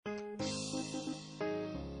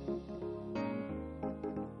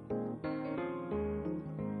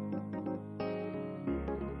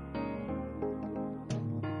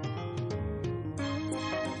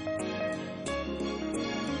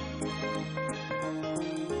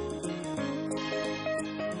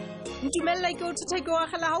ntumella ke o thoteke wa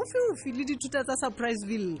gela haufi le dithuta tsa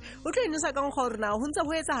Surpriseville o tlo inosa kang gore na ho ntse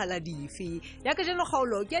ho etsahala dife ya ka jeno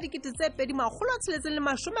kgaolo ke ya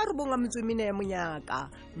 2094 ya Monyaka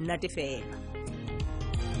nnate fela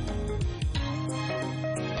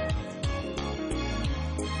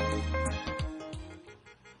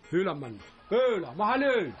Hela man. Hela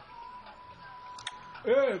mahale.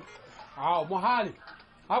 Mohale.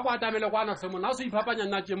 Ha kwa tamele kwana se mona se iphapanya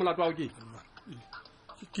nna ke molato wa ke.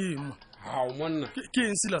 Ke mo. Monna. Ke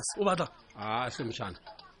eng Silas o batla? Se mshana.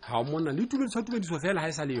 Monna le tumediso fela ha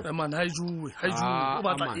e sa le yo. Man ha juwe o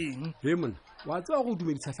batla eng? He monna. Wa tsa go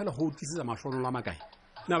dumedisa fela go tlisisa mahlono la makae.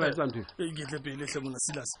 Na ba etsa ntwe. Ke tle pele hle mona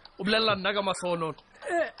Silas. O bolella nna ka mahlono.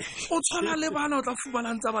 O tshwana le bana o tla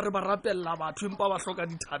fumana ntse ba re ba rapella batho empa ba hloka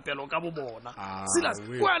dithapelo ka bo bona. Silas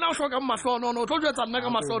wena o hloka mahlono o tlo jwetsa nna ka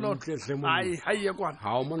mahlono. Ai ye kwana.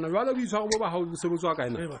 Monna jwale bo iswa go ba ha o sebetsa wa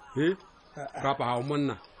kaena. Kapa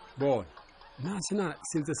monna bona na sena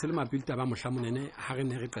sentse se le mapilta ba mohlamonene ha re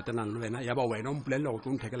ne re qetelang le wena ya ba wena o mpolella go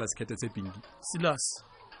tlo nthekela sekete tse pingi. Silas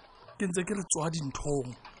ke ntse ke re tswa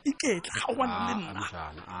dinthong iketla ga wana le nna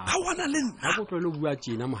ga wana le nna ha go tlole bua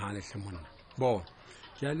tjena mohale hle monna bona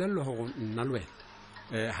ke a lello go nna le wena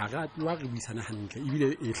ha ga twa re buisana hantle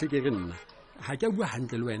ebile e hle ke re nna ha ke bua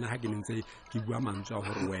hantle le wena ha ke ntse ke bua mantswe a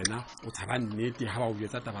gore wena o tshaba nnete ha ba o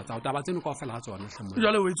etsa taba tseno ka fela ha tsona hle monna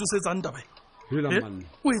jale o itsosetsa ntaba hela manne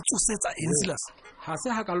o itsosetsa eng Silas ha se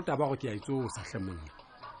ha ka lo taba go ke a itsosa hle monna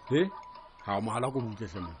ha o mohala go butle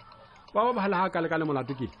hle monna ba ba hala ha ka le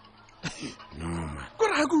molato ke no man gore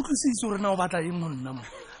ha ke utlwisise gore na o batla eng monna mo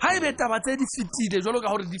ha e be taba tse di fitile jalo ka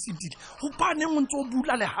gore di fitile go pane mo ntse o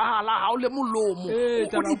bula le hala ha o le molomo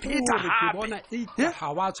o di pheta ha bona ha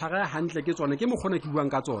wa tshwara hantle ke tsone ke mo gona ke buang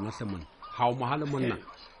ka tsona hle monna ha o mohale monna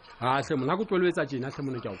ha hle monna go tlolwetsa tjena hle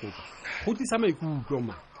monna ke a kopa go tlisa maikutlo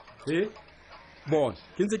ma bona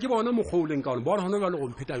ke ntse ke bona mogoleng ka ona bona hona jwale go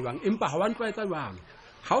mpheta jwang empa ha wa ntloetsa jwang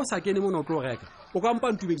ha o sa kene mona o tlo reka o ka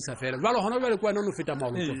mpa ntumedisa fela jwale hona jwale ke wena o feta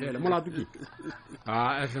maolotso fela molato ke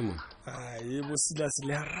hle monna bo Silas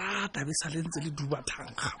le rata be sa le ntse le duba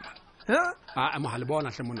thanga mohale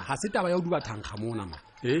bona hle monna ha se taba ya o duba thanga mona ma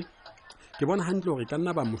ke bona hantle gore ka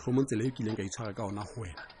nna ba mohlomong tsela e kileng ka itshwara ka ona go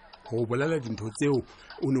wena go bolela dintho tseo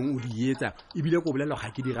o neng o di etsa ebile go bolela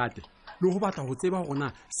ga ke di rate le go batla go tseba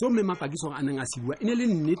gona seo mme mapakiso a neng a se bua ene le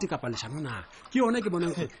nnete kapa leshano na ke yona ke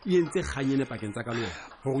bona e entse kganyene pakeng tsa ka le wena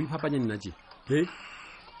gore o iphapanye nna tje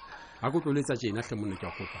ha go tloletsa tjena hle monna ke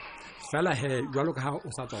a kopa fela jwalo ka ha o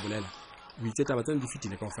sa tswa bolela o itse taba tseno di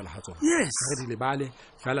fitile ka ofela ha tsona yes re di lebale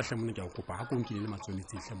fela hle monna ke a kopa ha go nkile le matsone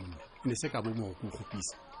tse hle monna ene se ka bo mo go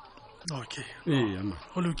khopisa okay ama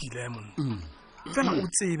ho lokile monna fela o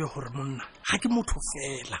tsebe gore monna ha ke motho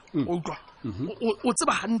fela o utlwa o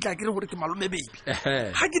tseba hantle a ke re gore ke malome baby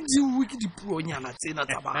ha ke diwe ke dipuonyana tsena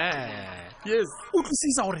tsa batho yes o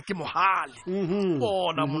tlosisa gore ke mohale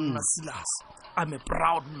bona monna Silas I'm a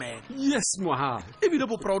proud man yes mohale ebile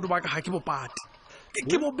bo proud ba ka ha ke bo pati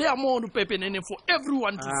ke bo bea mono pepenene for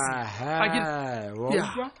everyone to see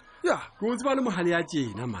yeah go tseba le mohale ya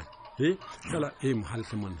tjena man fela mohale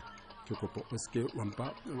hle monna ke kopo o ske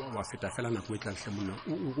wa feta fela na go etla hle monna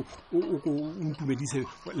o ntumedise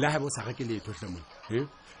la ha bo sa ga ke letho hle monna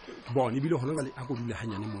bona ebile hona ba le a go dule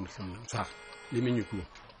hanyane mono hle monna tshwa le menyukuwa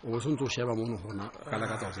o so ntse o sheba mono hona kala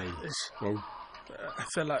ka tsa e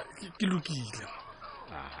fela ke lokile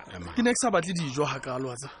ke ne ke sa batle dijo ha ka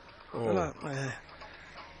lwa tsa fela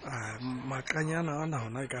makanyana ana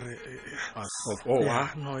hona ka re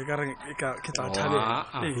no e ka re ke tla thabela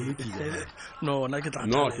no na ke tla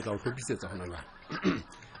o tlhopisetsa hona jwa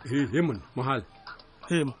monna mohale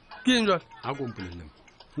mo ke eng jwa ha go mpolelle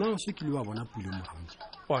na o se ke le wa bona pule mo hantse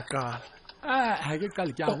wa kala ha ke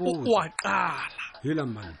kale ke a go wa kala hela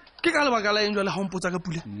man ke ka lebaka la eng jwa le ha o mpotsa ka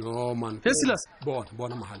pule no man Silas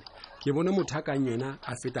bona mohale ke bone motho ka nyena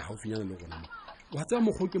a feta haufinyana le rona wa tsaya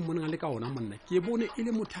moggo ke mmonang le ka ona monna ke bone e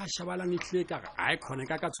le motho a shabalang ehle ka ga e khone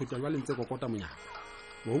ka tshotla jwa lentse kokota monyaka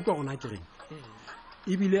wa utlwa gona ke reng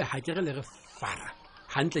ebile ha ke re le re fara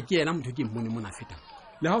hantle ke yena motho ke mmone mona feta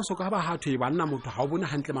le ha o soka ba ha thwe banna motho ha o bone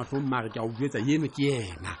hantle matlong mare ke a o jwetsa yeno ke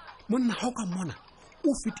yena monna ha o ka mmona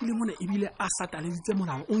o fetile mona ebile a sataleditse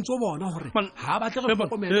molao o ntse o bona gore ha ba tle re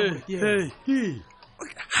hlokomela gore ke yena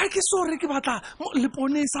ha ke sore ke batla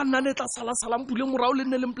lepone sa nna le tla salang pule morao le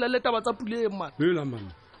nne le mpolele taba tsa pule man hela man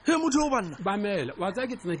motho o banna ba mela wa tsa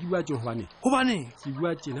ke tsena ke bua tje hobane ke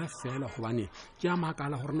bua tjena fela hobane ke a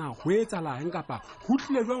makala gore na go etsala eng kapa go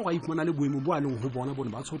tlile jwang ga ipona le boemo bo a leng go bona bone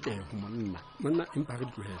ba tshotlega monna empa re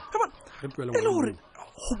tlohela e le gore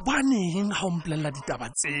go baneng ga o mpolella ditaba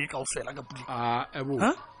tse ka o fela ka pule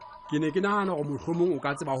ke ne ke nagana gore mohlomong o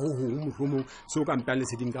ka tseba go gongwe mohlomong se o ka mpang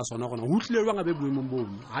leseding ka sona gona go tlile jwang a be boemong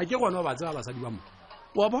bono ga ke gona ba tseba basadi ba mo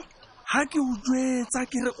wa ba ha ke o jwetsa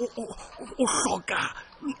ke re o hloka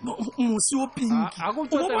mosi o pinki a go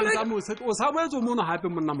tsotsa mose o sa boetso mono hape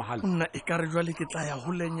monna mogale nna e ka re jwale ke tla ya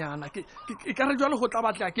go lenyana e ka re jwale go tla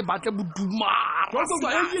batla ke batle bodumara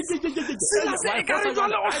Silas e ka re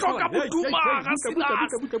jwale o hloka bodumara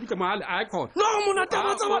buka mogale a khona no mona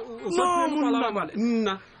taba no monna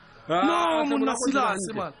nna no monna Silas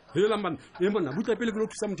man hela man e monna butla pele ke lo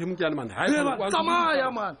thusa motho mo ke yana man ha e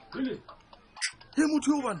tsamaya man he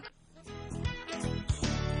motho o bana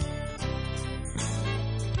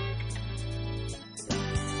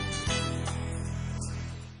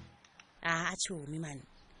chomi man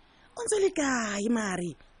o ntse le kae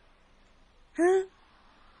mare ha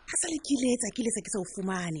sa le kiletsa ke sa o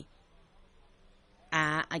fumane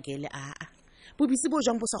a gele bobisi bo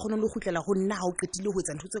jang bo sa kgone le khutlela go nna ha o qetile ho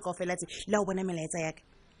etsa ntho tse kaofela tse la o bona melaetsa ya ka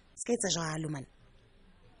ska etsa jalo man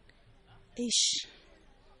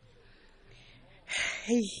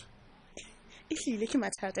hey ihlile ke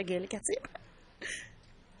mathata gele ka tseba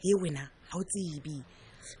he wena ha o tsibi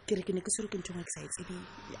ke re ke ne ke sere ke ntho ngwe ke sa itsebe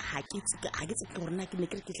ha ke tsebe gore na ke ne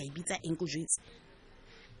ke re ke tla ibitsa eng go jwetse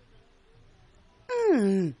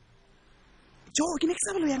jo ke ne ke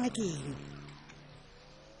sa bolo yang akeng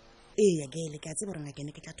ya gele ka tseba gore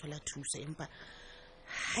ngakene ke tla thola thuso empa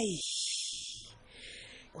hai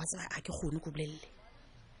wa tseba a ke kgone go bolelle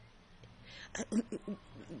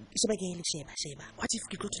sheba gele sheba what if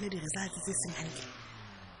ke tlo thola di results tse seng hantle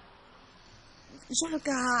jalo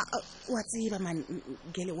ka wa tseba man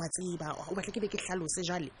gele wa tseba o batla ke be ke hlalose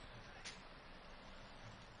jale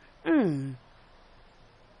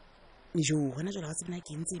jo hona jalo ha tsebana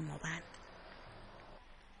ke ntse mo bana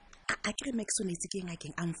a ke make sone itse ke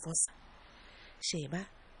ngakeng amforce sheba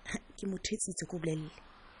ke mothetsitse go bolelle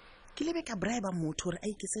ke lebe ka bribe motho re a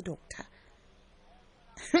iketse doctor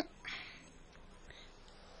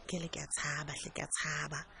gele ke a tshaba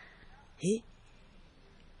he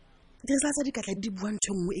di tsa di katla di bua ntho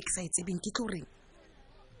ngwe e ke sa itsebeng ke tlo reng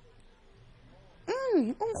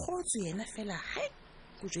o nkgotse yena fela hai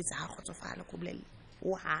go jwetsa ha kgotsofala go bolelle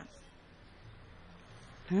o ha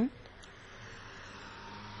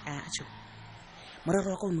acho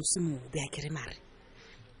morero wa ka o no se mobe a kere mare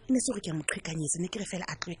ene se go ke mo qhekanyetse ne ke re fela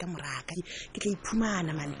a tloe ka moraka ke tla iphumana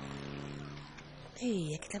mane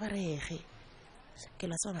ke tla barege ke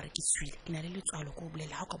la sa mare ke tswile ke na le letswalo go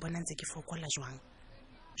bolela ha o ka bona ntse ke fokola jwang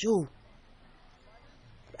jo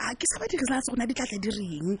ke sa ba di results gona di tlatla di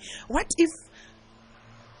reng what if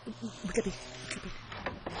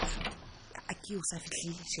a ke o sa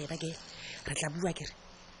fitlhile sheba ke re tla bua ke re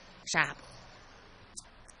sharp.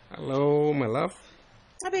 Hello my love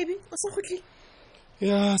baby o se khutlile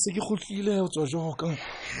ya se ke khutlile o tswa joka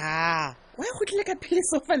wa khutlile ka phile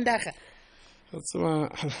so fandaga tsama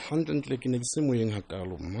hantle ke ne ke se moyeng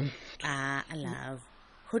hakalo mma love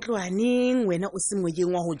ho tloaneng wena o se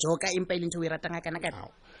moyeng wa ho joka empa ile ntho o iratanga kana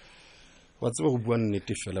wa tseba go bua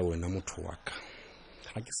nnete fela wena motho wa ka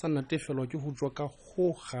ga ke sa natefelwa ke go joka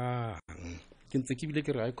go gang ke ntse ke bile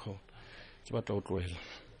ke re icon ke batla o tloela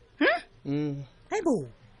aibo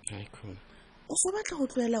icon o so batla go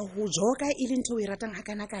tloela go joka ile ntho o iratang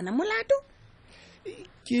kana molato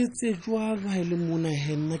ke tse jwalo ha ile mona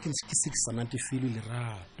henna ke se ke sa natefile le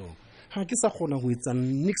rato ha ke sa kgona go etsa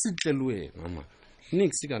nix tle le wena mama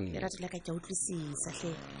nix ka nne rato la ka ke utlwisisa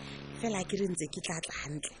hle fela ke re ntse ke tla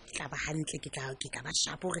hantle ke tla ba hantle ke tla ba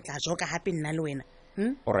shapo re tla joka hape nna le wena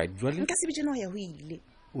all right jwale nka se bitjeno ya ho ile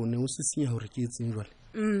o ne o se senya hore ke etseng jwale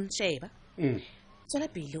sheba tsela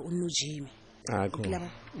pele o no gym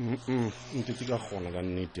ntse ke ka gona ka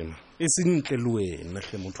nnete ma e se ntle le wena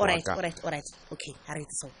hle motho wa ka all right okay ha re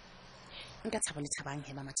so nka tshaba le tshabang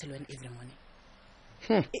heba mathelo en every morning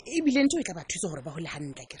e bile ntho e ka ba thusa hore ba hole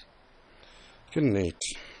hantle kere ke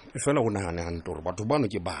nnete e fela go nagane hantle gore batho bano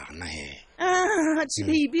ke bana he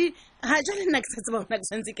baby ha jale nna ke sa tseba bona ke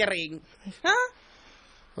santse ke reng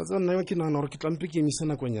wa tsena nna ke nagana gore ke tlampe ke emisa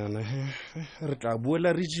nakonyana re tla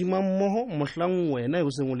buela re jima mmogo mohlang wena e o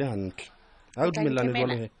seng o le hantle ha o dumelane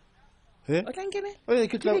jwale o tla nkemela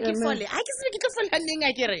ke tlo fola neng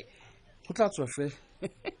a kere go tla tswa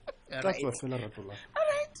fela ratola all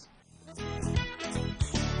right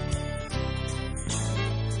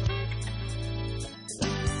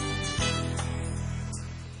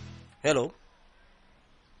hello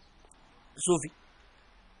Sophie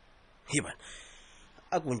hiban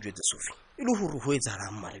a go ntjwetse Sophie ile hore ho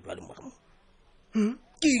etsahalang mare jwa le moramo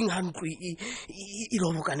ke eng hantlo e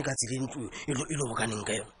lo bokane ka tseleng ntlo e lo bokaneng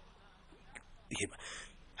ka yona hiba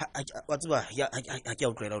wa tseba ya ke a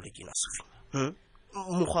utlwela hore ke na Sophie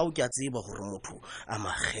mokgwa o ke a tseba gore motho a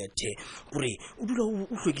makgethe gore o dula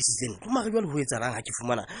o hlwekisitse ntlo mare jwale ho etsalang ha ke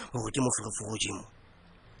fumana gore ke mofereforo jemo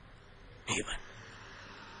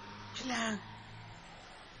Helang.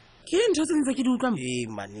 Ke ntho tse ntse ke di utlwa mo.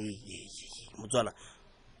 mane motswala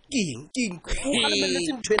ke o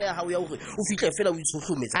galemelletse ntho ena ya hao ya hore o fihle fela o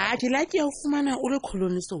itshohlometsa Ke la ke ya o fumana o le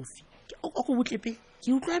kholone Sophie. O go botlepe. Ke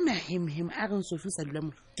utlwa mahemhem a re Sophie sa dula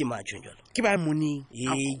mo. ke matjho jalo Ke ba moneng.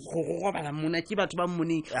 Go robala mona ke batho ba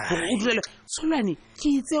moneng. Gore o dulele solwane ke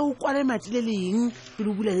itse o kwale mati le leng ke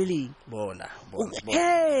lo bula le leng. bona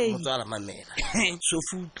Hey. motswala mamela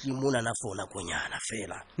Sophie ke mona na fona konyana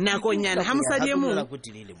fela Nakonyana ha mosadi e mong. go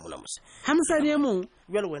dilele mona mose Ha mosadi e mong.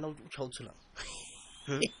 jwale wena o tshautsholang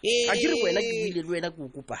a ke re wena ke buile le wena ke o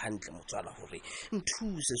kopa hantle motswala gore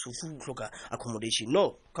nthuse Sophie o hloka accommodation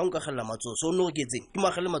no ka nka galla matso so no ke etseng ke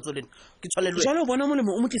magale matso le ke tshwanelwe Jalo bona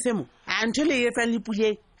molemo o mo tlise mo. A ntho le etsang le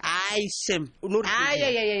puleng. Ai shem.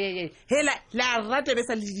 Ai. Hela la rate be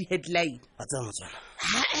sa le di headline. a tsa motswala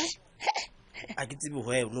a ke tsebe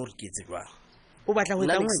ho ya no re ke etse jwang O batla ho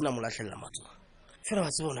nna etsa le ngwe. sina molahlella matso fela wa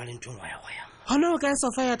tseba ona le ntho ngwa ya Hona o ka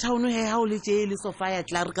sofa ya town he ha o le tje le sofa ya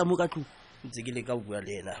tla ka mo ka tlu. ntse ke le ka bua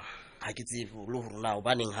le ena ha ke tsebe le hore na o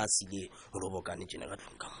baneng ha sile ho robokane tjena ka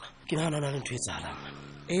tlung ka mona ke nahana na le ntho e tsahalang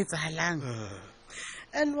E tsahalang.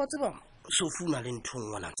 and wa tseba Sophie na le ntho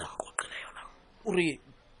ngwana tsa nqoqela yona o re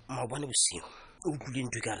maobane bosiu o utlwile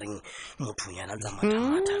ntho ka reng mothonyana tsa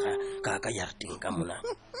matha ka yarteng ka mona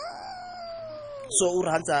so o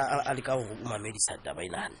re hantsa a le ka ho mamedisa taba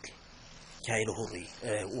ena hantle ke ha ile hore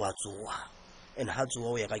o a tsoha and ha tsoha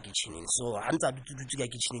o ya ka kitchening so hantsa dutse ka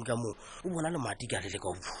kitchening ka mo o bona le mati ka le ka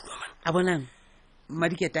o bulwa man A bonang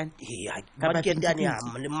madiketane. madiketane ya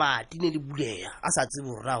le mati ne le buleya a sa tsebe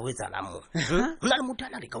hore ra ho etsalang mo hona le motho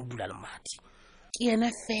ana le ka o bula le mati Ke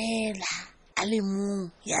yena fela a le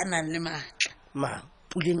mong ya nang le matla. ma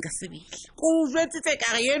Puleng ka sebele. O jwetsitse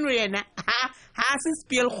ka re eno yena ha se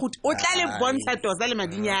spiel goed. O tla le bontsha tosa le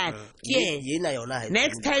madinyana. Ke yena yona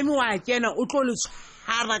next time wa kena o tlo le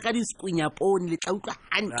tshwara ka diskunya pone le tla utlwa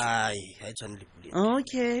hantle. ai ha e tshwane le puleng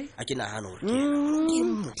Okay. a ke nahana hore ke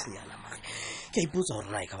mothonyana mare ke a ipotsa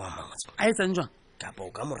hore na e ka ba mangwe A etsang jwang? kapa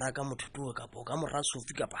o ka mora ka motho ka o ka mora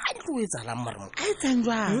Sophie kapa ha di tlo etsahalang mare mo A etsang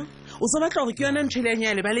jwang? O so batla gore ke yona ntho le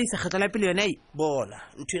nya le ba le isa kgetlo la pele yona e. bona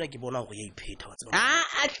ntho ena ke bona hore ya ipheta wa tseba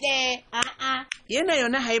Atle. Yena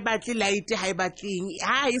yona ha e batle light ha e batleng.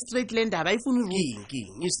 Ha e straight land ba e fune ru.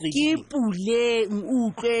 ke straight Ke puleng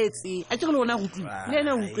o utlwetse. A ke re lona go tlile. Le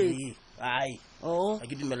ena o utlwetse. ai Oh. a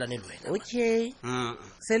ke dumelane le wena Okay.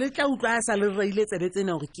 Se le tla utlwa sa le reile tsebetse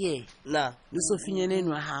na gore ke na le Sofinyane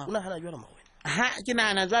eno wa hao. o nahana jwalo ma wena Ha ke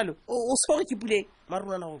nahana jwalo. O so re ke puleng. mare o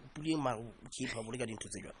nahana hore puleng ma o keepa bole ka dintho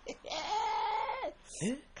tse jwalo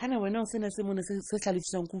Kana wena o sena se mone se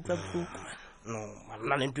hlalefisang ku utlwa bohloko. no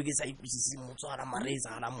nna le ntho ke sa ipisisi motswala mare e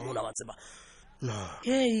etsahalang mona wa tseba no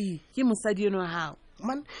Hey, ke mosadi eno wa hao.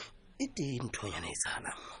 man e teng nthonyana e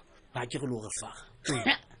etsahalang ha ke re le hore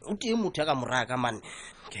fara o teng motho ya ka moraka man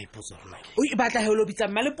ke a ipotsa hore na O e batla he lo bitsa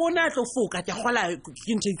mmale pona tlo foka ke gola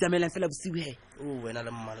ke ntse itsamaelang fela bosiu he. o wena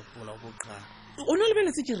le mmale pona go qala O no le bele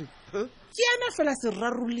se kere. Ke yana fela se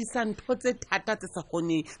rarulisa ntho tse thata tse sa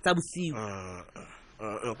gone tsa bosiu.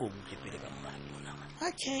 go butse pele ka mmale pona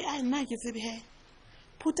Okay, a nna ke tsebe he.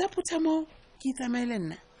 Phuta mo ke tsamaele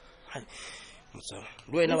nna. motswala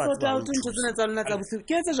le wena Ba ba tsota o ntse tsena tsa lona tsa bosiu.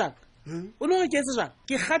 Ke etse jang? O no ke etse jang?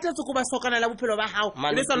 Ke gatetse go ba sokana la bophelo ba hao.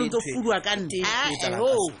 Le sa lontse fudwa ka nne.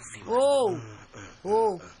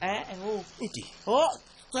 ete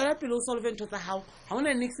Tswela pele o solve ntho tsa hao. Ha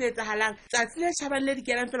ona nix e etsahalang. Tsatsi le tjhabang le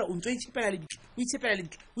dikelang fela o ntso itshepela le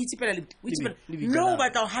no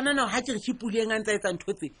batla o hanana ha ke re ke puleng a ntse etsa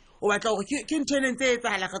ntho tse. O batla gore ke ntho ene ntse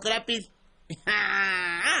etsahala kgetlo la pele.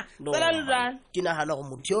 Tsela le jwang? ke nagana go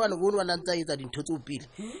motho yo a ne bone wa nantsa etsa dintho tse o pele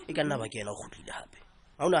e ka nna ba ke ena o gotlile gape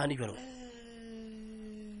ga o nagane jalo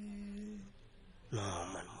no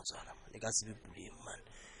man motswala e ka sebe puleng man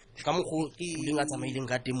ka mokgo puleng a tsamaileng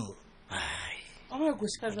ka teng mo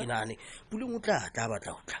ke nagane puleng o tla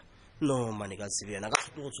batla go tla no man e ka sebe yena ka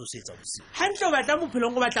go tshosetsa bosigo Hantle o batla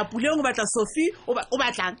bophelong o batla puleng o batla Sophie o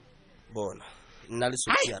batlang. bona nna le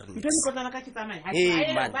Sophie ya re Ntho e kotlana ka ke tsamaya.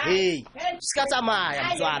 hey man hey ska tsamaya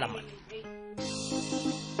motswala man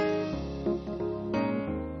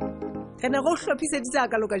Re ne go hlophiseditse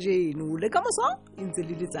ka loka jeno le ka moso e ntse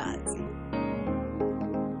le letsatsi